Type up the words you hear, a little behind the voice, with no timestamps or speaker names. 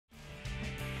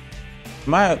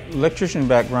My electrician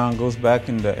background goes back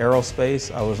into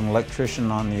aerospace. I was an electrician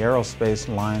on the aerospace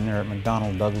line there at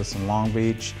McDonnell Douglas in Long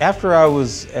Beach. After I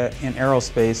was in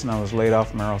aerospace and I was laid off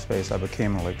from aerospace, I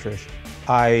became an electrician.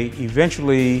 I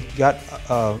eventually got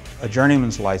a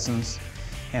journeyman's license,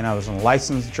 and I was a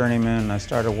licensed journeyman, and I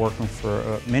started working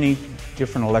for many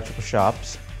different electrical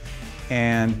shops.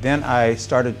 And then I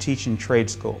started teaching trade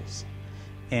schools.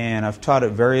 And I've taught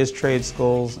at various trade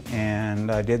schools,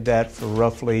 and I did that for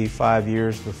roughly 5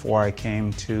 years before I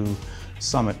came to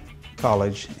Summit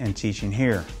College and teaching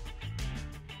here.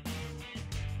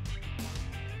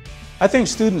 I think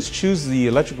students choose the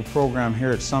electrical program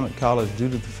here at Summit College due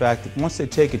to the fact that once they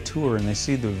take a tour and they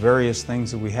see the various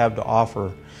things that we have to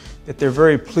offer, that they're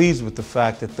very pleased with the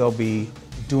fact that they'll be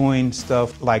doing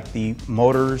stuff like the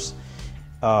motors,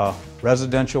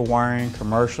 residential wiring,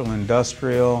 commercial,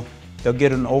 industrial. They'll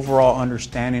get an overall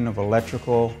understanding of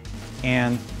electrical,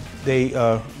 and they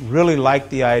really like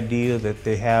the idea that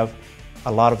they have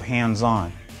a lot of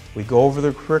hands-on. We go over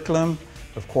the curriculum,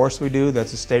 of course we do,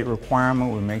 that's a state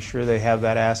requirement. We make sure they have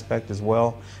that aspect as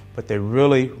well, but they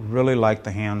really, really like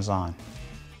the hands-on.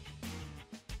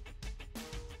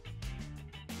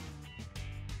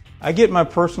 I get my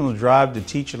personal drive to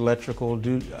teach electrical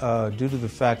due to the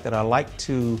fact that I like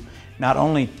to not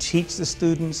only teach the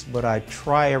students, but I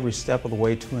try every step of the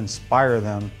way to inspire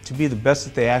them to be the best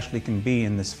that they actually can be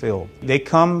in this field. They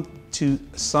come to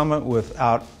Summit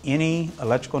without any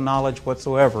electrical knowledge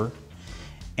whatsoever,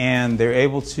 and they're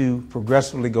able to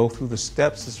progressively go through the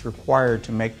steps that's required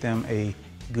to make them a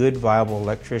good, viable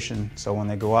electrician. So when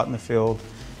they go out in the field,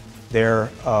 they're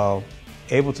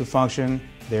able to function.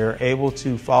 They're able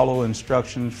to follow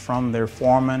instructions from their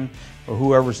foreman or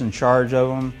whoever's in charge of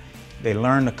them. They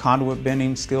learn the conduit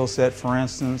bending skill set, for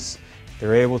instance.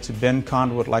 They're able to bend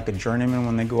conduit like a journeyman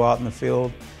when they go out in the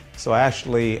field. So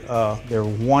actually, they're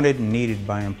wanted and needed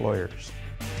by employers.